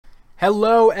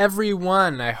Hello,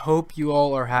 everyone. I hope you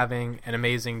all are having an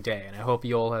amazing day, and I hope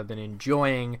you all have been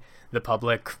enjoying the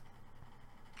Public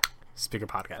Speaker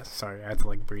Podcast. Sorry, I had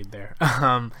to breathe there.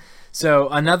 So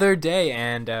another day,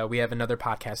 and we have another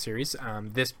podcast series.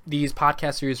 These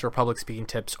podcast series for public speaking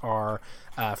tips are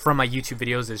from my YouTube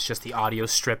videos. It's just the audio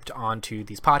stripped onto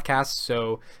these podcasts.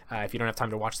 So if you don't have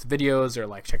time to watch the videos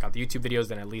or check out the YouTube videos,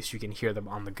 then at least you can hear them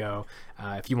on the go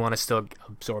if you want to still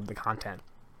absorb the content.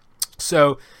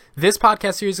 So this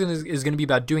podcast series is going to be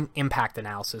about doing impact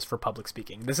analysis for public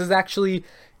speaking. This is actually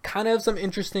kind of some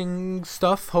interesting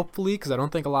stuff, hopefully, because I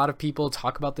don't think a lot of people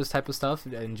talk about this type of stuff.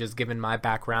 And just given my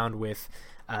background with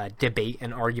debate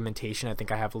and argumentation, I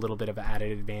think I have a little bit of an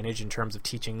added advantage in terms of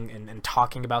teaching and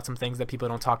talking about some things that people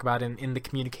don't talk about in the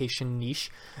communication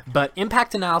niche. But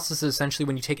impact analysis is essentially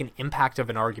when you take an impact of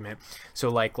an argument. So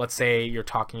let's say you're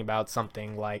talking about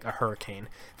something like a hurricane.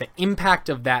 The impact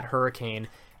of that hurricane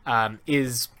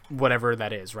is whatever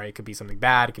that is, right? It could be something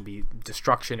bad, it could be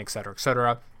destruction, etc.,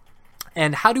 etc.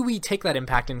 And how do we take that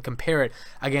impact and compare it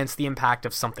against the impact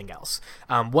of something else?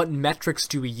 What metrics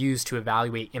do we use to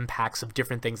evaluate impacts of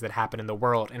different things that happen in the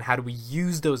world? And how do we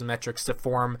use those metrics to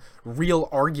form real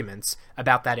arguments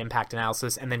about that impact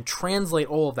analysis and then translate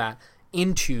all of that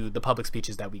into the public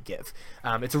speeches that we give?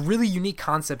 It's a really unique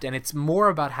concept, and it's more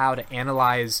about how to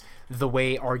analyze the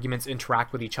way arguments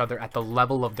interact with each other at the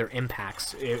level of their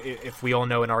impacts, if we all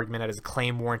know an argument that is a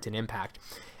claim, warrant, and impact.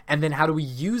 And then how do we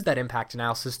use that impact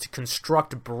analysis to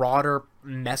construct broader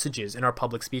messages in our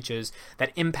public speeches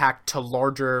that impact to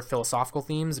larger philosophical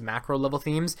themes, macro level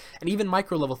themes, and even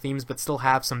micro level themes, but still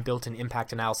have some built-in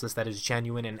impact analysis that is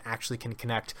genuine and actually can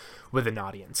connect with an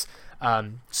audience.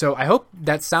 So I hope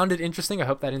that sounded interesting. I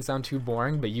hope that didn't sound too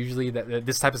boring, but usually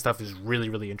this type of stuff is really,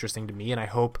 really interesting to me, and I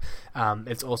hope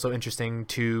it's also interesting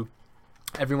to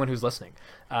everyone who's listening.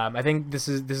 I think this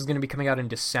is going to be coming out in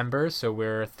December, so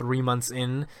we're 3 months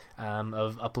in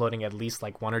of uploading at least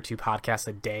 1 or 2 podcasts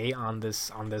a day on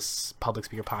this public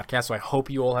speaker podcast. So I hope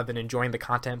you all have been enjoying the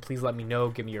content. Please let me know.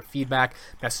 Give me your feedback.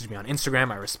 Message me on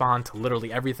Instagram. I respond to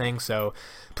literally everything, so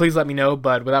please let me know.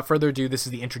 But without further ado, this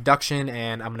is the introduction,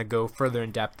 and I'm going to go further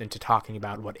in depth into talking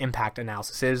about what impact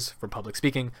analysis is for public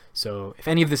speaking. So if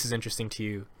any of this is interesting to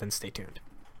you, then stay tuned.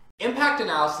 Impact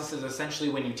analysis is essentially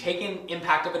when you take an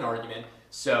impact of an argument.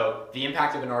 So the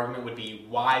impact of an argument would be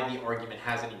why the argument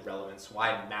has any relevance,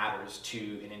 why it matters to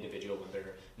an individual when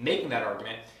they're making that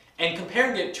argument, and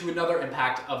comparing it to another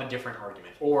impact of a different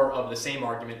argument, or of the same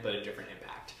argument but a different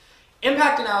impact.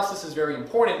 Impact analysis is very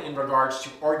important in regards to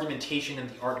argumentation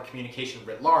and the art of communication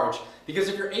writ large, because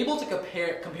if you're able to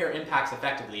compare impacts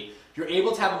effectively, you're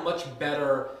able to have a much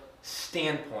better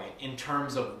standpoint in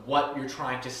terms of what you're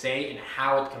trying to say and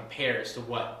how it compares to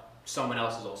what someone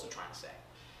else is also trying to say.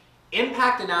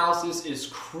 Impact analysis is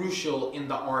crucial in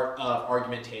the art of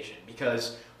argumentation,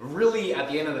 because really at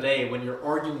the end of the day, when you're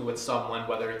arguing with someone,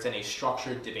 whether it's in a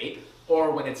structured debate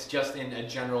or when it's just in a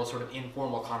general sort of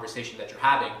informal conversation that you're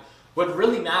having, what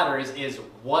really matters is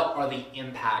what are the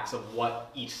impacts of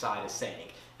what each side is saying,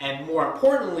 and more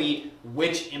importantly,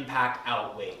 which impact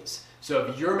outweighs. So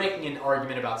if you're making an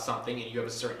argument about something and you have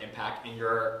a certain impact, and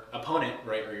your opponent,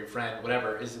 right, or your friend,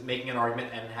 whatever, is making an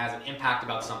argument and has an impact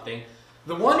about something,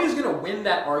 the one who's going to win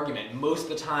that argument most of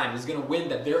the time is going to win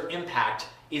that their impact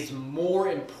is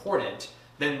more important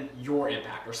than your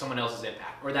impact or someone else's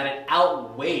impact, or that it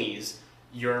outweighs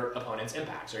your opponent's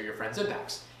impacts or your friend's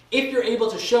impacts. If you're able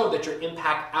to show that your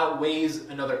impact outweighs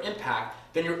another impact,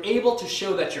 then you're able to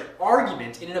show that your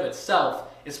argument in and of itself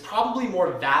is probably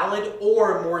more valid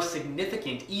or more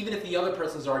significant, even if the other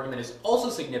person's argument is also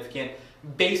significant,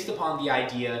 based upon the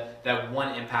idea that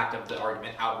one impact of the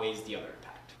argument outweighs the other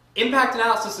impact. Impact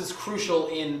analysis is crucial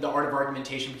in the art of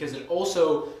argumentation because it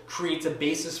also creates a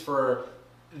basis for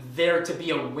there to be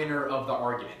a winner of the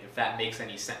argument, if that makes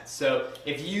any sense. So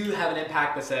if you have an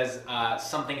impact that says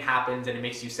something happens and it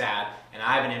makes you sad, and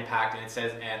I have an impact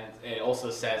and it also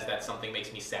says that something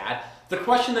makes me sad, the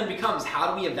question then becomes,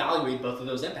 how do we evaluate both of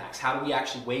those impacts? How do we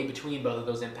actually weigh between both of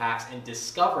those impacts and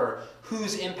discover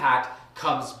whose impact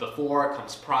comes before,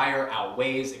 comes prior,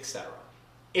 outweighs, etc.?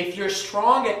 If you're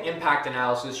strong at impact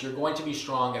analysis, you're going to be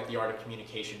strong at the art of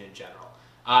communication in general.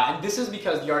 And this is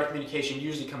because the art of communication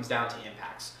usually comes down to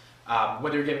impacts.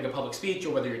 Whether you're giving a public speech,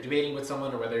 or whether you're debating with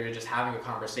someone, or whether you're just having a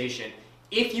conversation,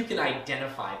 if you can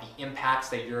identify the impacts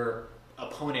that your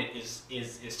opponent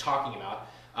is talking about,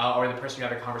 or the person you're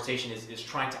having a conversation is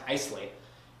trying to isolate,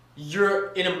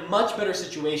 you're in a much better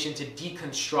situation to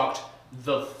deconstruct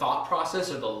the thought process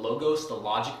or the logos, the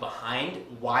logic behind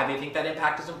why they think that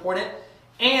impact is important,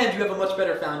 and you have a much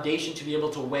better foundation to be able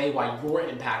to weigh why your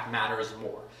impact matters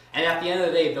more. And at the end of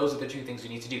the day, those are the two things you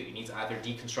need to do. You need to either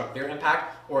deconstruct their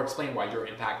impact or explain why your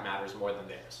impact matters more than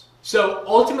theirs. So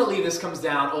ultimately, this comes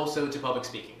down also to public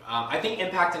speaking. I think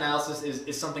impact analysis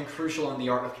is something crucial in the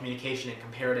art of communication and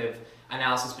comparative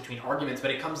analysis between arguments,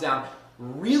 but it comes down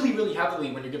really, really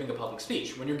heavily when you're giving a public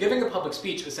speech. When you're giving a public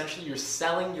speech, essentially you're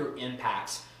selling your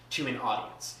impacts to an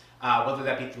audience. Whether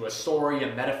that be through a story,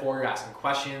 a metaphor, you're asking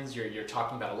questions, you're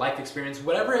talking about a life experience,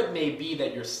 whatever it may be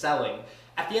that you're selling,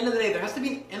 at the end of the day, there has to be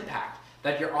an impact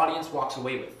that your audience walks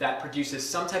away with, that produces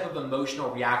some type of emotional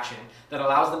reaction that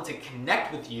allows them to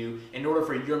connect with you in order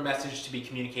for your message to be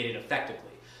communicated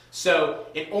effectively. So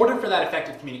in order for that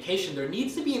effective communication, there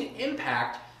needs to be an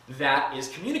impact that is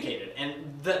communicated. And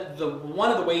the one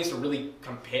of the ways to really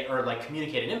compare or like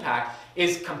communicate an impact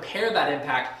is compare that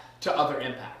impact to other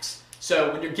impacts.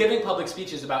 So when you're giving public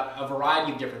speeches about a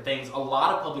variety of different things, a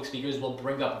lot of public speakers will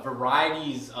bring up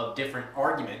varieties of different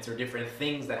arguments or different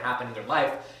things that happen in their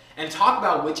life and talk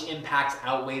about which impacts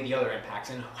outweigh the other impacts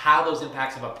and how those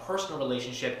impacts have a personal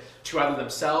relationship to either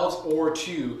themselves or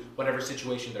to whatever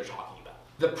situation they're talking about.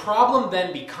 The problem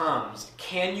then becomes,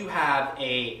 can you have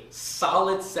a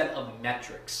solid set of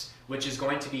metrics, which is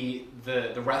going to be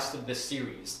the rest of this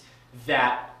series,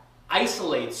 that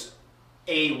isolates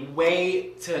a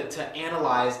way to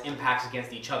analyze impacts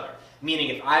against each other? Meaning,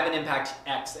 if I have an impact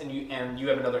X and you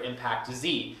have another impact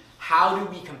Z, how do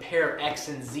we compare X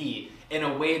and Z in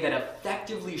a way that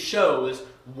effectively shows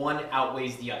one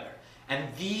outweighs the other? And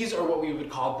these are what we would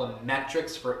call the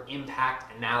metrics for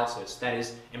impact analysis. That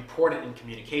is important in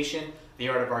communication, the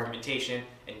art of argumentation,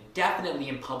 and definitely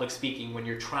in public speaking when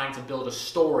you're trying to build a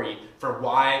story for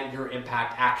why your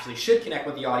impact actually should connect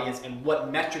with the audience and what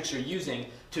metrics you're using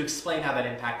to explain how that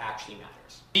impact actually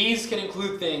matters. These can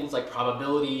include things like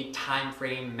probability, time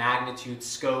frame, magnitude,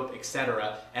 scope,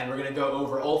 etc. And we're going to go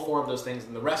over all four of those things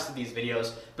in the rest of these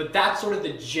videos. But that's sort of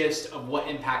the gist of what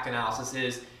impact analysis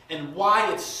is and why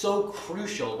it's so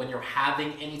crucial when you're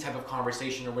having any type of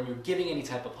conversation or when you're giving any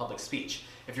type of public speech.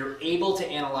 If you're able to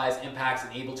analyze impacts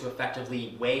and able to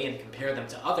effectively weigh and compare them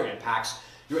to other impacts,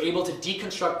 you're able to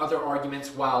deconstruct other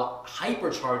arguments while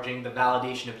hypercharging the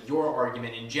validation of your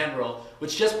argument in general,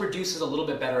 which just produces a little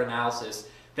bit better analysis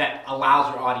that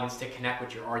allows your audience to connect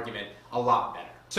with your argument a lot better.